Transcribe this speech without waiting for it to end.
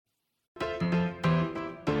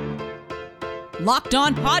Locked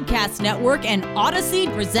On Podcast Network and Odyssey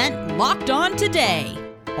present Locked On Today.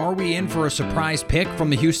 Are we in for a surprise pick from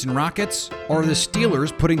the Houston Rockets? Or are the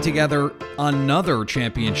Steelers putting together another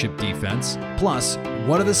championship defense? Plus,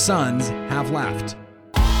 what do the Suns have left?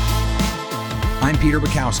 I'm Peter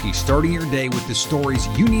Bukowski, starting your day with the stories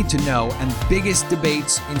you need to know and biggest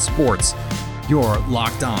debates in sports. You're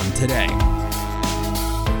Locked On Today.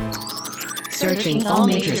 Searching all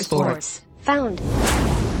major sports. Found.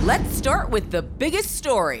 Let's start with the biggest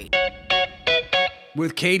story.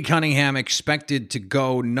 With Cade Cunningham expected to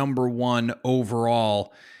go number 1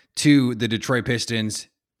 overall to the Detroit Pistons,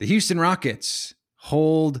 the Houston Rockets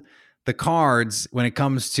hold the cards when it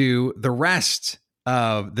comes to the rest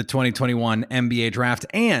of the 2021 NBA draft.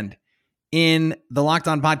 And in the Locked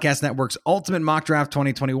On Podcast Network's Ultimate Mock Draft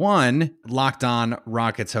 2021, Locked On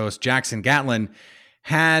Rockets host Jackson Gatlin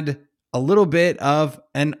had a little bit of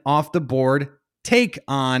an off-the-board take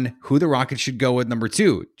on who the Rockets should go with number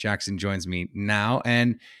 2. Jackson joins me now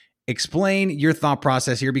and explain your thought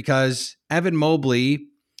process here, because Evan Mobley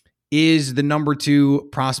is the number 2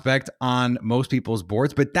 prospect on most people's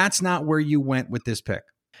boards, but that's not where you went with this pick.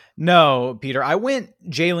 No, Peter, I went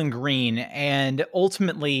Jalen Green, and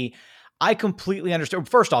ultimately I completely understand.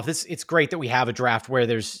 First off, it's great that we have a draft where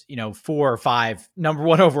there's, 4 or 5 number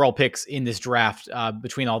 1 overall picks in this draft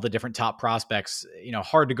between all the different top prospects.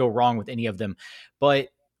 Hard to go wrong with any of them. But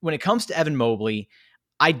when it comes to Evan Mobley,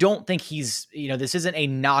 I don't think he's, this isn't a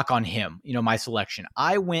knock on him, my selection.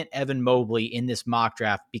 I went Evan Mobley in this mock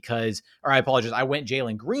draft I went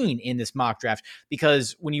Jalen Green in this mock draft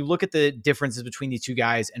because when you look at the differences between these two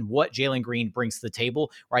guys and what Jalen Green brings to the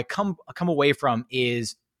table, where I come away from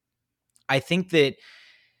is, I think that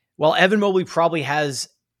while Evan Mobley probably has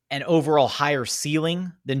an overall higher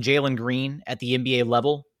ceiling than Jalen Green at the NBA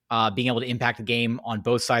level, being able to impact the game on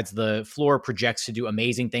both sides of the floor, projects to do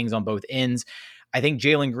amazing things on both ends, I think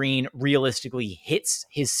Jalen Green realistically hits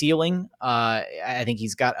his ceiling. I think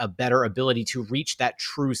he's got a better ability to reach that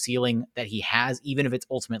true ceiling that he has, even if it's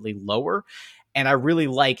ultimately lower. And I really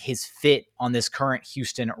like his fit on this current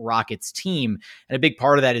Houston Rockets team. And a big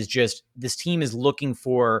part of that is just this team is looking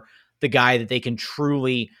for the guy that they can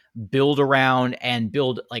truly build around and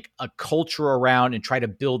build like a culture around and try to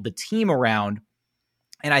build the team around.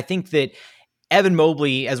 And I think that Evan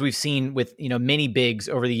Mobley, as we've seen with, many bigs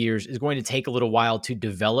over the years, is going to take a little while to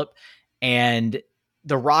develop. And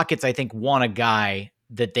the Rockets, I think, want a guy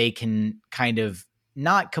that they can kind of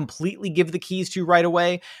not completely give the keys to right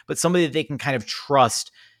away, but somebody that they can kind of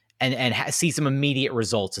trust and see some immediate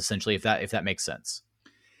results, essentially, if that makes sense.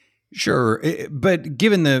 Sure. But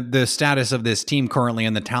given the status of this team currently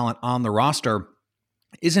and the talent on the roster,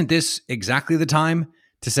 isn't this exactly the time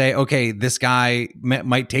to say, okay, this guy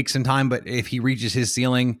might take some time, but if he reaches his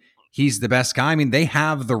ceiling, he's the best guy? I mean, they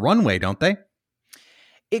have the runway, don't they?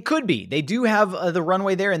 It could be. They do have the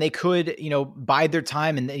runway there, and they could, bide their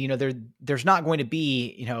time. And, there's not going to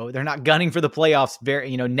be, they're not gunning for the playoffs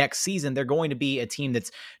next season. They're going to be a team that's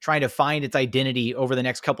trying to find its identity over the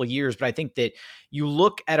next couple of years. But I think that you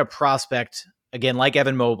look at a prospect, again, like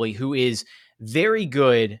Evan Mobley, who is very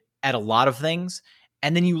good at a lot of things.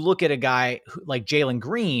 And then you look at a guy like Jalen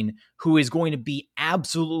Green, who is going to be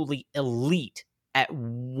absolutely elite at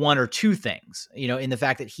 1 or 2 things, in the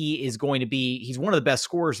fact that he's one of the best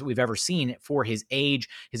scorers that we've ever seen for his age,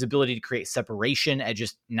 his ability to create separation at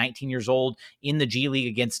just 19 years old in the G League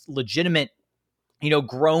against legitimate,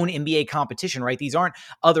 grown NBA competition, right? These aren't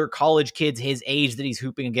other college kids his age that he's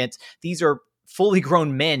hooping against. These are fully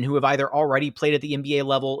grown men who have either already played at the NBA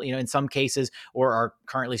level, in some cases, or are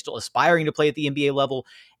currently still aspiring to play at the NBA level.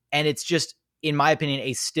 And it's just, in my opinion,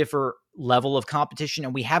 a stiffer level of competition.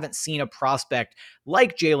 And we haven't seen a prospect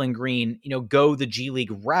like Jalen Green, go the G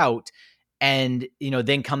League route and,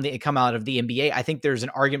 then come out of the NBA. I think there's an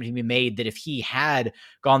argument to be made that if he had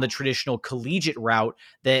gone the traditional collegiate route,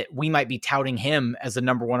 that we might be touting him as the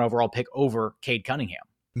number 1 overall pick over Cade Cunningham.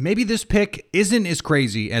 Maybe this pick isn't as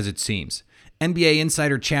crazy as it seems. NBA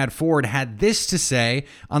insider Chad Ford had this to say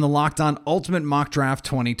on the Locked On Ultimate Mock Draft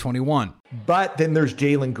 2021. But then there's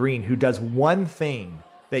Jalen Green, who does one thing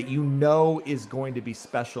that is going to be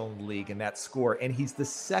special in the league, and that's score. And he's the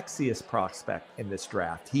sexiest prospect in this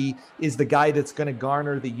draft. He is the guy that's going to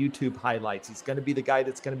garner the YouTube highlights. He's going to be the guy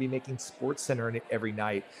that's going to be making SportsCenter every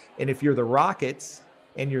night. And if you're the Rockets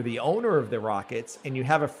and you're the owner of the Rockets and you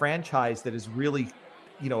have a franchise that is really,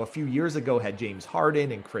 a few years ago had James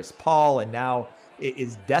Harden and Chris Paul, and now it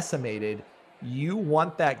is decimated, you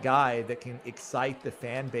want that guy that can excite the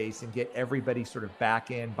fan base and get everybody sort of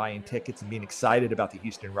back in buying tickets and being excited about the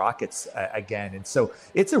Houston Rockets again. And so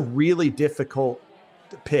it's a really difficult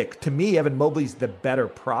pick. To me, Evan Mobley's the better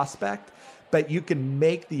prospect, but you can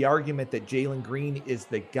make the argument that Jalen Green is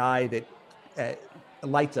the guy that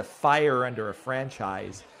lights a fire under a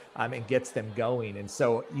franchise and gets them going. And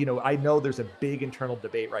so, I know there's a big internal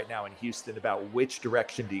debate right now in Houston about which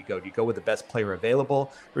direction do you go? Do you go with the best player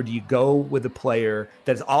available, or do you go with a player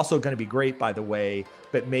that's also going to be great, by the way,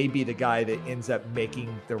 but maybe the guy that ends up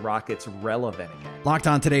making the Rockets relevant again? Locked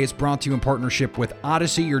On Today is brought to you in partnership with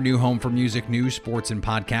Odyssey, your new home for music, news, sports, and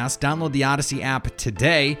podcasts. Download the Odyssey app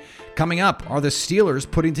today. Coming up, are the Steelers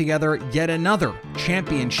putting together yet another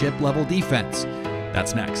championship-level defense?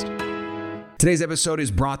 That's next. Today's episode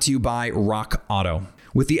is brought to you by Rock Auto.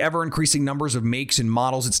 With the ever-increasing numbers of makes and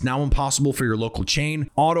models, it's now impossible for your local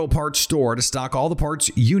chain auto parts store to stock all the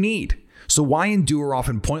parts you need. So why endure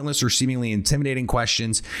often pointless or seemingly intimidating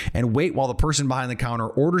questions and wait while the person behind the counter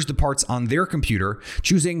orders the parts on their computer,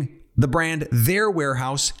 choosing the brand their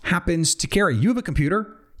warehouse happens to carry? You have a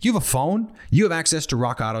computer. You have a phone, you have access to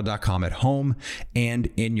rockauto.com at home and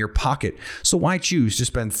in your pocket. So why choose to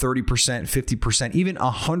spend 30%, 50%, even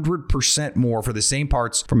 100% more for the same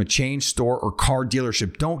parts from a chain store or car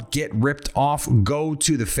dealership? Don't get ripped off. Go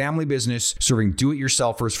to the family business serving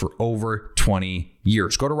do-it-yourselfers for over 20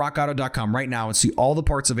 years. Go to rockauto.com right now and see all the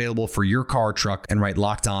parts available for your car or truck and write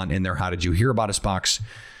Locked On in their How Did You Hear About Us box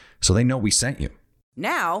so they know we sent you.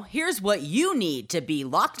 Now, here's what you need to be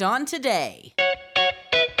locked on today.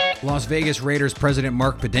 Las Vegas Raiders president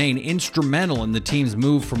Mark Badain, instrumental in the team's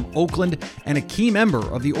move from Oakland and a key member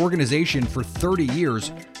of the organization for 30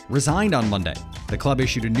 years, resigned on Monday. The club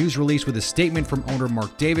issued a news release with a statement from owner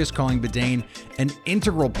Mark Davis calling Badain an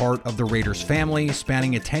integral part of the Raiders family,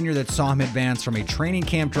 spanning a tenure that saw him advance from a training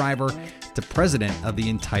camp driver to president of the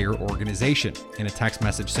entire organization. In a text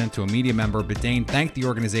message sent to a media member, Badain thanked the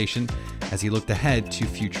organization as he looked ahead to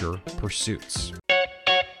future pursuits.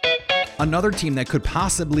 Another team that could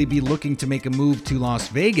possibly be looking to make a move to Las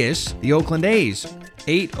Vegas, the Oakland A's.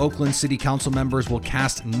 8 Oakland City Council members will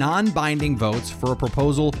cast non-binding votes for a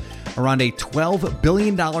proposal around a $12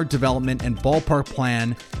 billion development and ballpark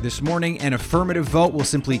plan this morning. An affirmative vote will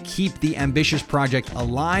simply keep the ambitious project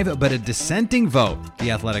alive, but a dissenting vote,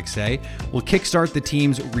 the Athletics say, will kickstart the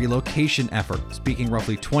team's relocation effort. Speaking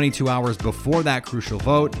roughly 22 hours before that crucial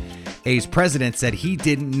vote, A's president said he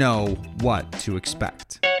didn't know what to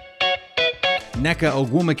expect. Nneka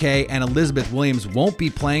Ogwumike and Elizabeth Williams won't be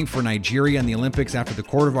playing for Nigeria in the Olympics after the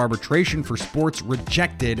Court of Arbitration for Sports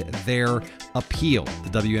rejected their appeal.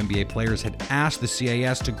 The WNBA players had asked the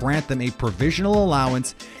CAS to grant them a provisional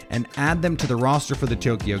allowance and add them to the roster for the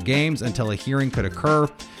Tokyo Games until a hearing could occur.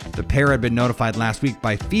 The pair had been notified last week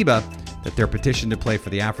by FIBA that their petition to play for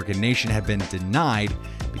the African nation had been denied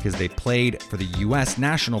because they played for the U.S.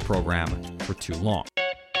 national program for too long.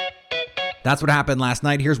 That's what happened last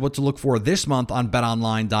night. Here's what to look for this month on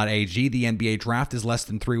betonline.ag. The NBA draft is less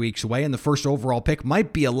than 3 weeks away, and the first overall pick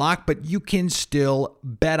might be a lock, but you can still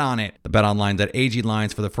bet on it. The betonline.ag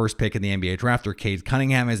lines for the first pick in the NBA draft are Cade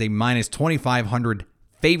Cunningham as a minus 2,500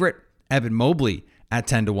 favorite, Evan Mobley at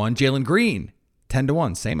 10-1, Jalen Green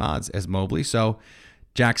 10-1, same odds as Mobley. So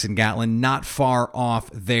Jackson Gatlin not far off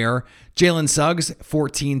there. Jalen Suggs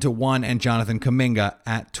 14-1 and Jonathan Kuminga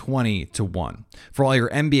at 20-1. For all your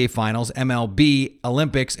NBA finals, MLB,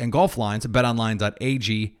 Olympics, and golf lines,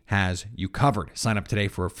 betonline.ag has you covered. Sign up today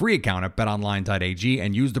for a free account at betonline.ag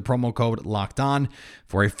and use the promo code LOCKEDON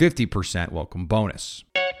for a 50% welcome bonus.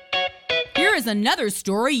 Here is another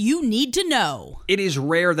story you need to know. It is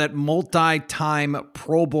rare that multi-time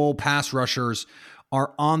Pro Bowl pass rushers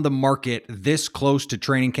are on the market this close to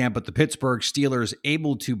training camp, but the Pittsburgh Steelers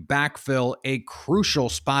able to backfill a crucial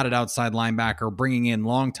spot at outside linebacker, bringing in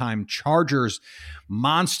longtime Chargers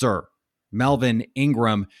monster Melvin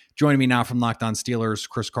Ingram. Joining me now from Locked On Steelers,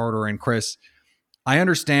 Chris Carter. And Chris, I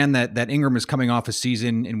understand that Ingram is coming off a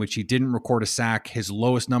season in which he didn't record a sack, his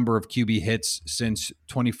lowest number of QB hits since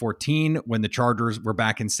 2014 when the Chargers were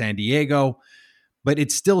back in San Diego. But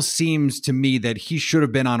it still seems to me that he should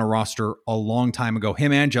have been on a roster a long time ago,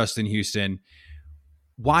 him and Justin Houston.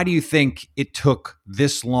 Why do you think it took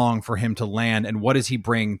this long for him to land, and what does he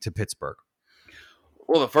bring to Pittsburgh?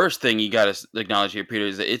 Well, the first thing you got to acknowledge here, Peter,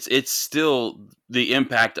 is that it's still the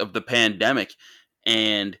impact of the pandemic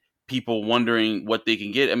and people wondering what they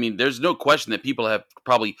can get. I mean, there's no question that people have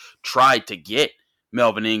probably tried to get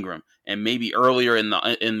Melvin Ingram. And maybe earlier in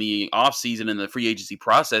the offseason, in the free agency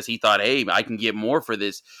process, he thought, hey, I can get more for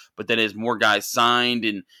this. But then as more guys signed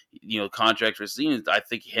and, contracts were seen, I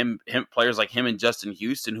think him players like him and Justin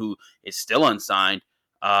Houston, who is still unsigned,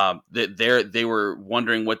 they were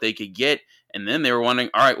wondering what they could get. And then they were wondering,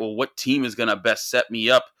 all right, well, what team is going to best set me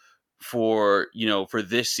up for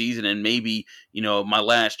this season, and maybe, my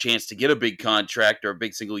last chance to get a big contract or a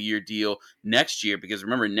big single year deal next year, because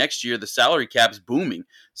remember, next year the salary cap's booming.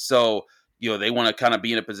 So, they want to kind of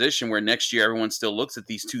be in a position where next year everyone still looks at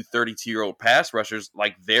these two 32-year-old pass rushers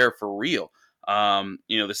like they're for real.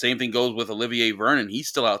 The same thing goes with Olivier Vernon. He's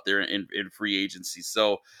still out there in free agency.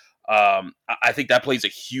 So I think that plays a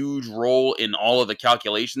huge role in all of the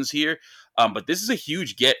calculations here. But this is a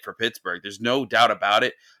huge get for Pittsburgh. There's no doubt about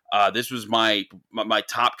it. This was my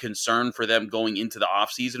top concern for them going into the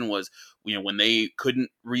offseason was, when they couldn't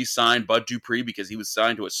re-sign Bud Dupree because he was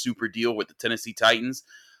signed to a super deal with the Tennessee Titans.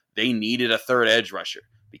 They needed a third edge rusher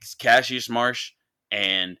because Cassius Marsh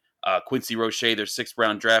and Quincy Roche, their 6th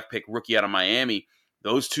round draft pick rookie out of Miami,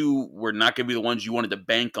 those two were not going to be the ones you wanted to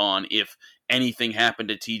bank on if anything happened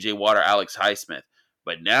to TJ Watt or Alex Highsmith.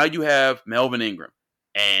 But now you have Melvin Ingram,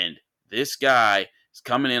 and this guy is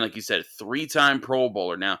coming in, like you said, 3-time Pro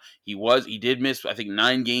Bowler. Now he did miss, I think,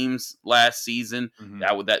 9 games last season. Mm-hmm.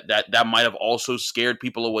 That might have also scared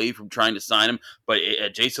people away from trying to sign him. But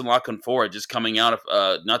Jason La Canfora just coming out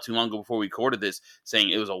of not too long ago before we recorded this, saying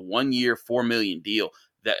it was a 1-year, $4 million deal.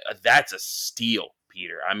 That's a steal,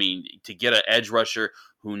 Peter. I mean, to get an edge rusher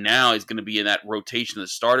who now is going to be in that rotation of the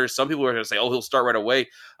starters. Some people are going to say, "Oh, he'll start right away."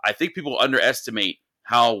 I think people underestimate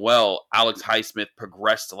how well Alex Highsmith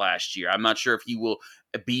progressed last year. I'm not sure if he will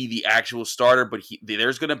be the actual starter, but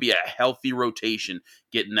there's going to be a healthy rotation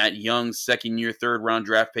getting that young 2nd-year, 3rd-round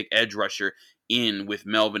draft pick edge rusher in with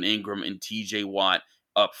Melvin Ingram and TJ Watt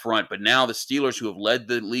up front. But now the Steelers, who have led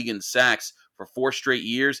the league in sacks for 4 straight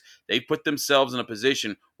years, they've put themselves in a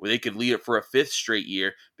position where they could lead it for a 5th straight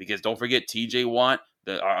year, because don't forget TJ Watt,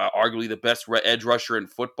 arguably the best edge rusher in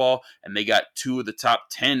football, and they got 2 of the top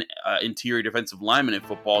 10 interior defensive linemen in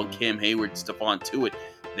football, Cam Hayward and Stephon Tuitt.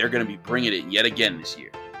 They're going to be bringing it yet again this year.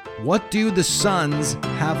 What do the Suns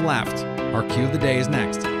have left? Our cue of the day is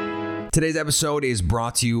next. Today's episode is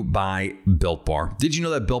brought to you by Built Bar. Did you know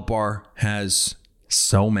that Built Bar has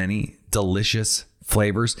so many delicious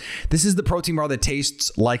flavors? This is the protein bar that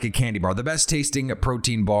tastes like a candy bar, the best tasting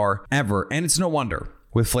protein bar ever, and it's no wonder.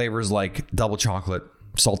 With flavors like double chocolate,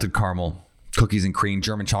 salted caramel, cookies and cream,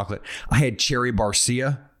 German chocolate. I had cherry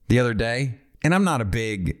barcia the other day, and I'm not a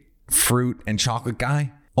big fruit and chocolate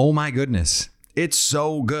guy. Oh my goodness. It's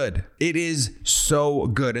so good. It is so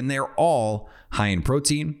good. And they're all high in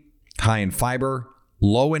protein, high in fiber,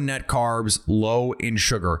 low in net carbs, low in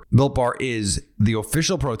sugar. Built Bar is the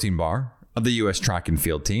official protein bar of the U.S. track and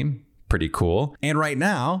field team. Pretty cool. And right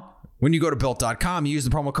now, when you go to Built.com, use the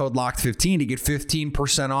promo code LOCKED15 to get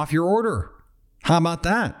 15% off your order. How about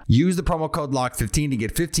that? Use the promo code LOCKED15 to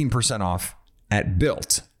get 15% off at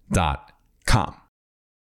Built.com.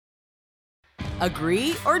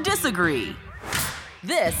 Agree or disagree?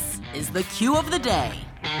 This is the cue of the day.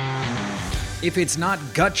 If it's not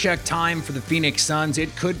gut check time for the Phoenix Suns,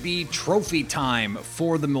 it could be trophy time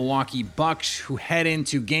for the Milwaukee Bucks, who head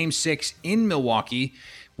into Game 6 in Milwaukee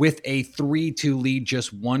with a 3-2 lead,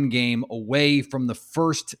 just 1 game away from the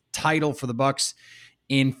first title for the Bucks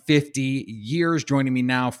in 50 years. Joining me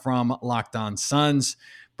now from Locked On Suns,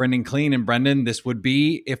 Brendan Clean. And Brendan, this would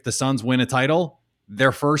be, if the Suns win a title,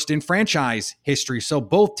 their first in franchise history. So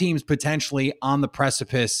both teams potentially on the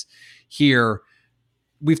precipice here.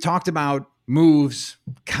 We've talked about moves,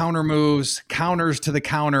 counter moves, counters to the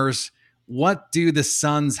counters. What do the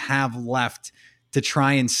Suns have left to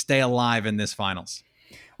try and stay alive in this finals?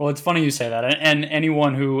 Well, it's funny you say that, and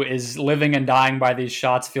anyone who is living and dying by these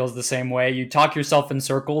shots feels the same way. You talk yourself in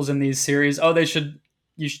circles in these series. Oh, they should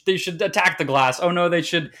attack the glass. Oh no, they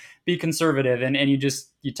should be conservative, and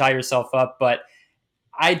you tie yourself up. But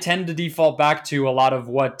I tend to default back to a lot of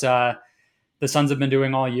what the Suns have been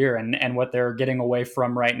doing all year and what they're getting away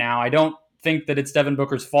from right now. I don't think that it's Devin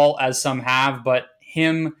Booker's fault, as some have, but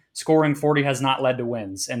him scoring 40 has not led to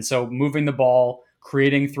wins. And so moving the ball,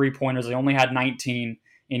 creating 3-pointers, they only had 19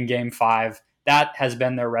 in Game 5. That has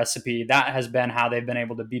been their recipe. That has been how they've been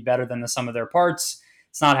able to be better than the sum of their parts.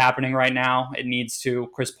 It's not happening right now. It needs to.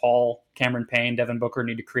 Chris Paul, Cameron Payne, Devin Booker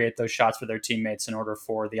need to create those shots for their teammates in order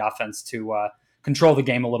for the offense to control the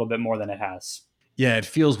game a little bit more than it has. Yeah, it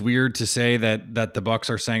feels weird to say that the Bucks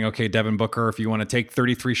are saying, okay, Devin Booker, if you want to take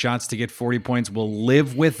 33 shots to get 40 points, we'll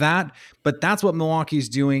live with that. But that's what Milwaukee's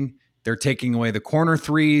doing. They're taking away the corner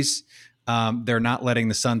threes. They're not letting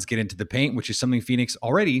the Suns get into the paint, which is something Phoenix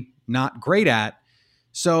already not great at.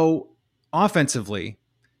 So offensively,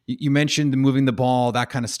 you mentioned moving the ball, that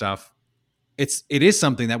kind of stuff. It is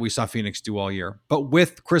something that we saw Phoenix do all year. But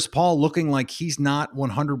with Chris Paul looking like he's not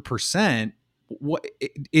 100%, what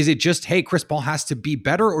is it? Just, hey, Chris Paul has to be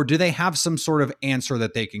better, or do they have some sort of answer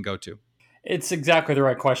that they can go to? It's exactly the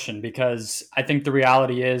right question, because I think the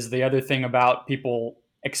reality is the other thing about people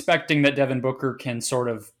expecting that Devin Booker can sort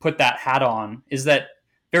of put that hat on is that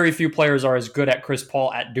very few players are as good at Chris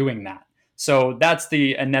Paul at doing that. So that's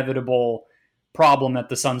the inevitable problem that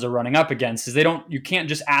the Suns are running up against, is you can't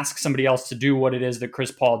just ask somebody else to do what it is that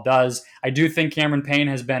Chris Paul does. I do think Cameron Payne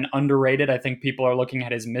has been underrated. I think people are looking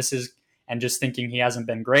at his misses and just thinking he hasn't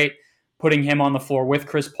been great. Putting him on the floor with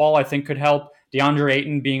Chris Paul, I think, could help. DeAndre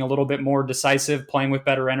Ayton being a little bit more decisive, playing with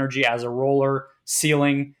better energy as a roller,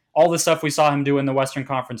 sealing, all the stuff we saw him do in the Western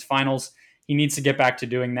Conference Finals. He needs to get back to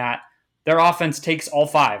doing that. Their offense takes all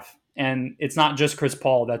five, and it's not just Chris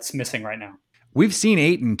Paul that's missing right now. We've seen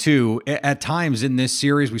Ayton, too, at times in this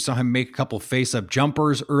series. We saw him make a couple face-up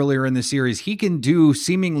jumpers earlier in the series. He can do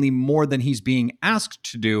seemingly more than he's being asked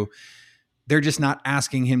to do. They're just not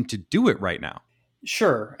asking him to do it right now.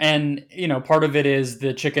 Sure. And, part of it is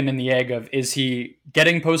the chicken and the egg of, is he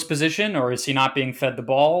getting post position, or is he not being fed the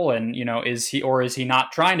ball? And, is he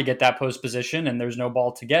not trying to get that post position and there's no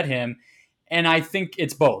ball to get him? And I think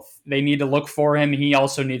it's both. They need to look for him. He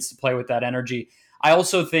also needs to play with that energy. I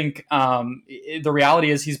also think the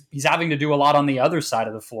reality is he's having to do a lot on the other side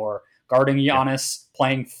of the floor, guarding Giannis,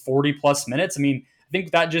 playing 40 plus minutes. I mean, I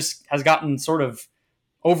think that just has gotten sort of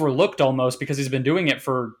overlooked almost, because he's been doing it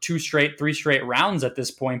for 3 straight rounds at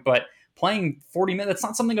this point. But playing 40 minutes, that's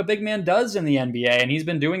not something a big man does in the NBA, and he's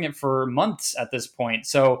been doing it for months at this point.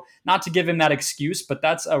 So not to give him that excuse, but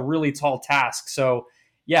that's a really tall task. So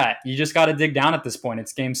yeah, you just got to dig down at this point.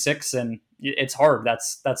 It's game 6 and it's hard.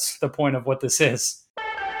 That's the point of what this is.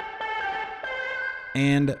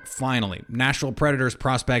 And finally, Nashville Predators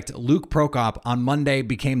prospect Luke Prokop on Monday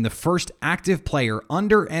became the first active player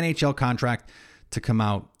under NHL contract to come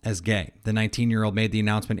out as gay. The 19-year-old made the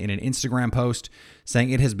announcement in an Instagram post saying,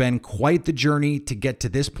 "It has been quite the journey to get to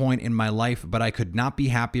this point in my life, but I could not be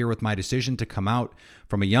happier with my decision to come out.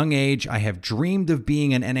 From a young age, I have dreamed of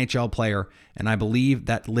being an NHL player, and I believe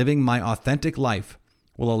that living my authentic life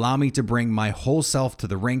will allow me to bring my whole self to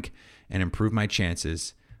the rink and improve my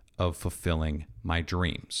chances of fulfilling my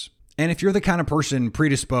dreams." And if you're the kind of person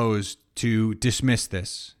predisposed to dismiss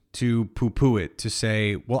this, to poo-poo it, to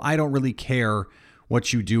say, well, I don't really care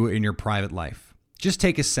what you do in your private life, just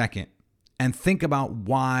take a second and think about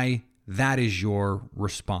why that is your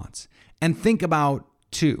response. And think about,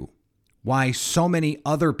 too, why so many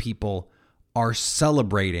other people are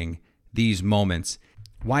celebrating these moments,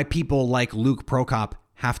 why people like Luke Prokop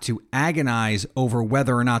have to agonize over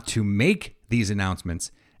whether or not to make these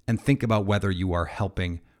announcements, and think about whether you are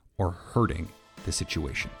helping or hurting the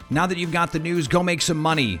situation. Now that you've got the news, go make some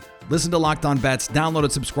money. Listen to Locked On Bets, download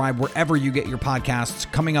and subscribe wherever you get your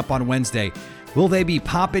podcasts. Coming up on Wednesday, will they be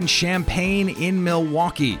popping champagne in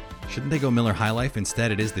Milwaukee? Shouldn't they go Miller High Life?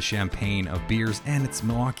 Instead, it is the champagne of beers, and it's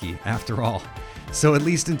Milwaukee after all. So at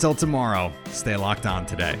least until tomorrow, stay locked on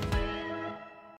today.